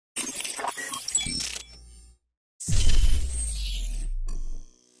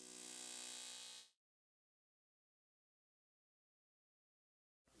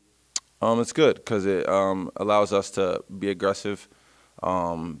It's good because it allows us to be aggressive,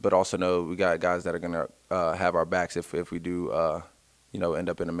 but also know we got guys that are gonna have our backs if we do, end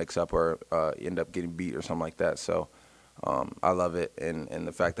up in a mix-up or end up getting beat or something like that. So I love it, and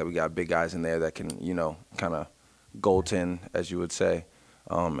the fact that we got big guys in there that can, kind of goaltend, as you would say,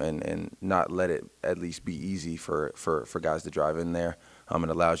 and not let it at least be easy for guys to drive in there. It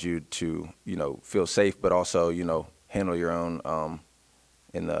allows you to, feel safe, but also, handle your own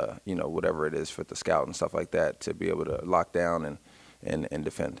in the, whatever it is for the scout and stuff like that, to be able to lock down and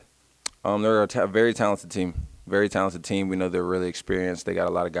defend. They're a very talented team. Very talented team. We know they're really experienced. They got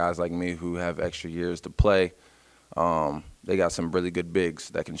a lot of guys like me who have extra years to play. They got some really good bigs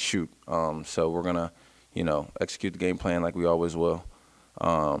that can shoot. So we're going to, execute the game plan like we always will,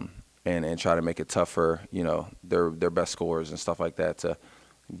 and try to make it tough for, their best scorers and stuff like that to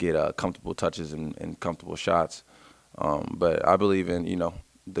get comfortable touches and comfortable shots. But I believe in,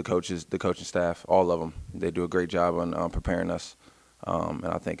 the coaching staff, all of them. They do a great job on preparing us, and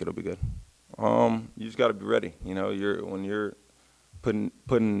I think it'll be good. You just got to be ready. When you're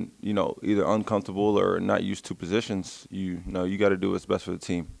putting either uncomfortable or not used to positions, you got to do what's best for the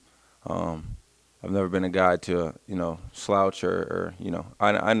team. I've never been a guy to slouch or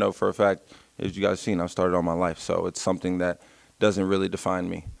I know for a fact, as you guys seen, I've started all my life, so it's something that doesn't really define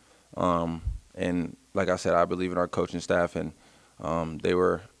me. And like I said, I believe in our coaching staff, and they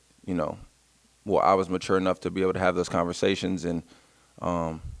were, I was mature enough to be able to have those conversations, and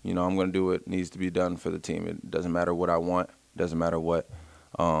I'm going to do what needs to be done for the team. It doesn't matter what I want. It doesn't matter what,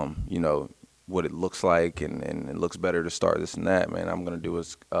 what it looks like, and it looks better to start this and that, man. I'm going to do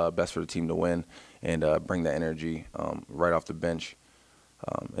what's best for the team to win and bring that energy right off the bench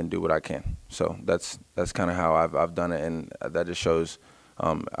and do what I can. So that's kind of how I've done it, and that just shows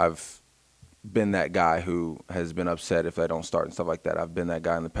I've been that guy who has been upset if I don't start and stuff like that. I've been that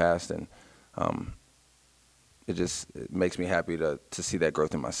guy in the past, and it makes me happy to see that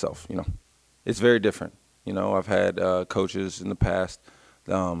growth in myself. It's very different. I've had coaches in the past,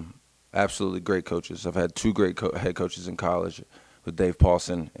 absolutely great coaches. I've had two great head coaches in college with Dave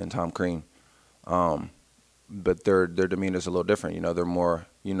Paulson and Tom Crean. But their demeanor is a little different. They're more,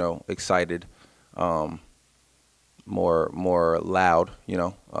 excited, more loud,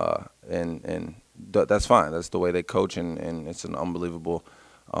 and that's fine. That's the way they coach, and it's an unbelievable,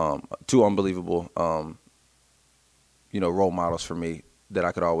 two unbelievable, role models for me that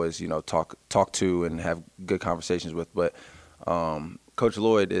I could always, talk to and have good conversations with. But Coach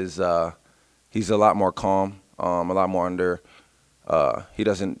Lloyd is, he's a lot more calm, a lot more under. He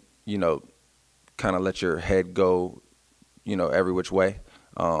doesn't, kind of let your head go, every which way.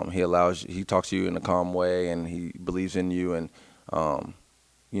 He talks to you in a calm way, and he believes in you, and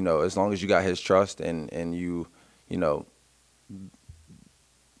as long as you got his trust and you,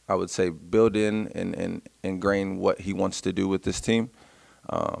 I would say build in and ingrain what he wants to do with this team.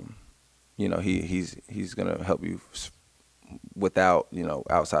 He's gonna help you without,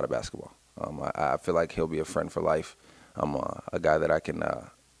 outside of basketball. I feel like he'll be a friend for life. I'm a guy that I can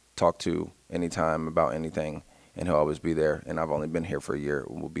talk to anytime about anything, and he'll always be there. And I've only been here for a year.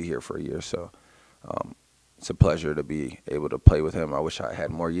 We'll be here for a year, so it's a pleasure to be able to play with him. I wish I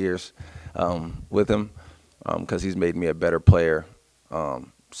had more years with him, because he's made me a better player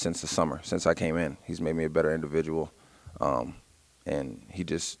since the summer, since I came in. He's made me a better individual, and he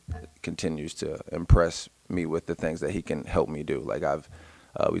just continues to impress me with the things that he can help me do. Like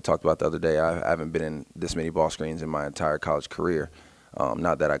we talked about the other day, I haven't been in this many ball screens in my entire college career.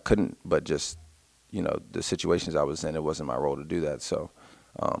 Not that I couldn't, but just, the situations I was in, it wasn't my role to do that. So,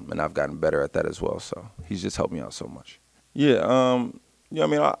 and I've gotten better at that as well. So he's just helped me out so much. Yeah,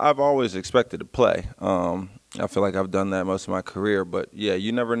 I've always expected to play. I feel like I've done that most of my career. But, yeah,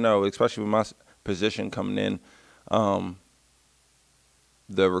 you never know, especially with my position coming in.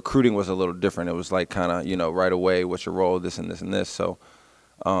 The recruiting was a little different. It was like kind of, right away, what's your role, this and this and this. So,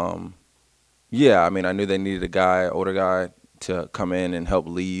 yeah, I knew they needed a guy, older guy, to come in and help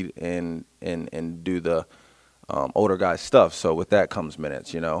lead and do the older guy stuff. So with that comes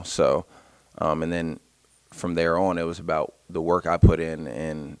minutes, So, and then from there on, it was about the work I put in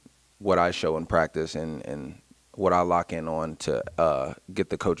and what I show in practice and what I lock in on to get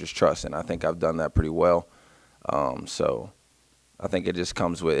the coach's trust. And I think I've done that pretty well. So I think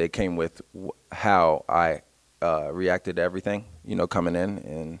it came with how I reacted to everything, coming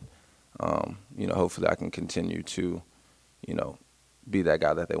in, and hopefully I can continue to, be that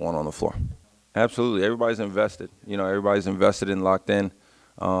guy that they want on the floor. Absolutely. Everybody's invested. Everybody's invested and locked in.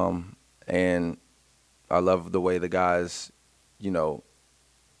 And I love the way the guys,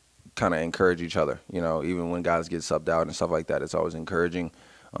 kind of encourage each other. Even when guys get subbed out and stuff like that, it's always encouraging.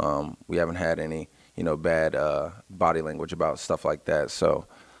 We haven't had any, bad body language about stuff like that. So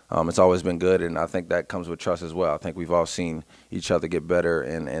it's always been good, and I think that comes with trust as well. I think we've all seen each other get better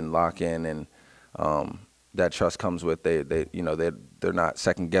and lock in, and that trust comes with they're not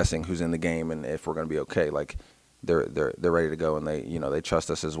second guessing who's in the game and if we're going to be okay. Like they're ready to go, and they trust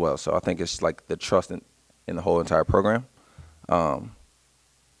us as well. So I think it's like the trust in the whole entire program, and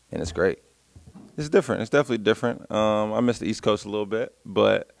it's great. It's different. It's definitely different. I miss the East Coast a little bit,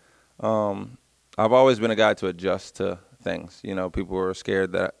 but I've always been a guy to adjust to things. People were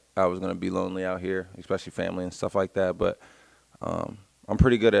scared that I was going to be lonely out here, especially family and stuff like that. But I'm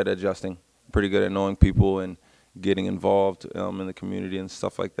pretty good at adjusting, pretty good at knowing people and getting involved in the community and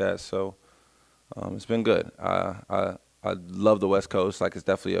stuff like that. So it's been good. I love the West Coast. Like, it's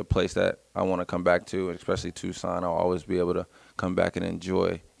definitely a place that I want to come back to, especially Tucson. I'll always be able to come back and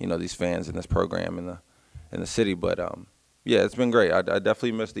enjoy, these fans and this program in the city. But yeah, it's been great. I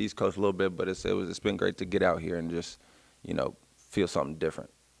definitely miss the East Coast a little bit, but it's been great to get out here and just, feel something different.